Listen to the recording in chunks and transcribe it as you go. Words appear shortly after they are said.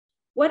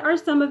What are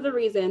some of the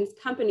reasons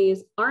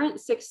companies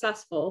aren't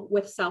successful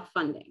with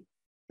self-funding?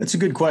 That's a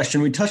good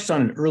question. We touched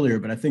on it earlier,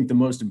 but I think the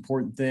most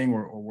important thing,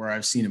 or where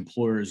I've seen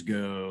employers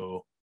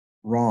go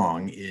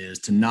wrong, is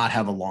to not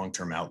have a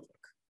long-term outlook.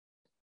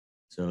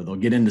 So they'll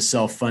get into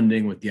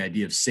self-funding with the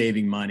idea of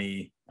saving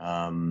money,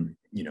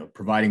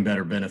 providing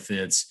better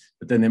benefits,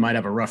 but then they might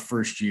have a rough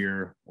first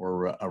year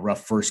or a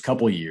rough first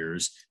couple of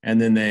years,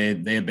 and then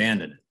they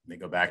abandon it. They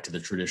go back to the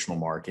traditional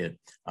market,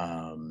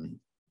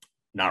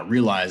 not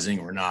realizing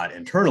or not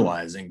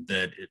internalizing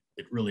that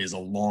it really is a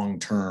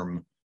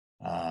long-term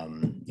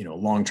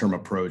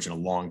approach and a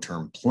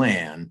long-term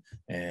plan,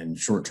 and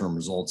short-term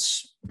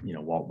results,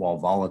 while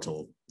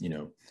volatile,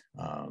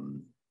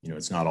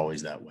 it's not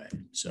always that way.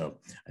 So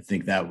I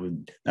think that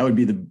would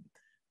be the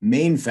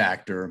main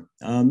factor.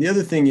 The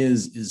other thing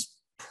is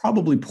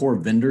probably poor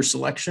vendor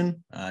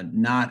selection,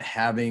 not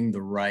having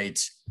the right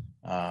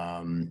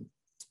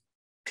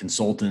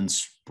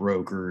consultants,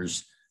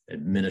 brokers,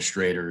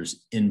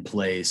 administrators in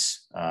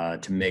place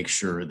to make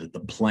sure that the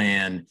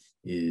plan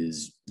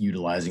is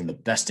utilizing the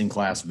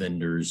best-in-class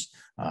vendors,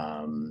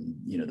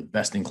 the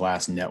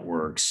best-in-class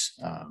networks,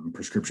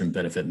 prescription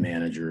benefit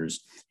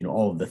managers,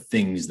 all of the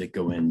things that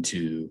go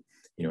into,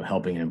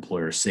 helping an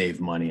employer save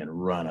money and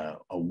run a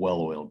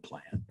well-oiled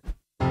plan.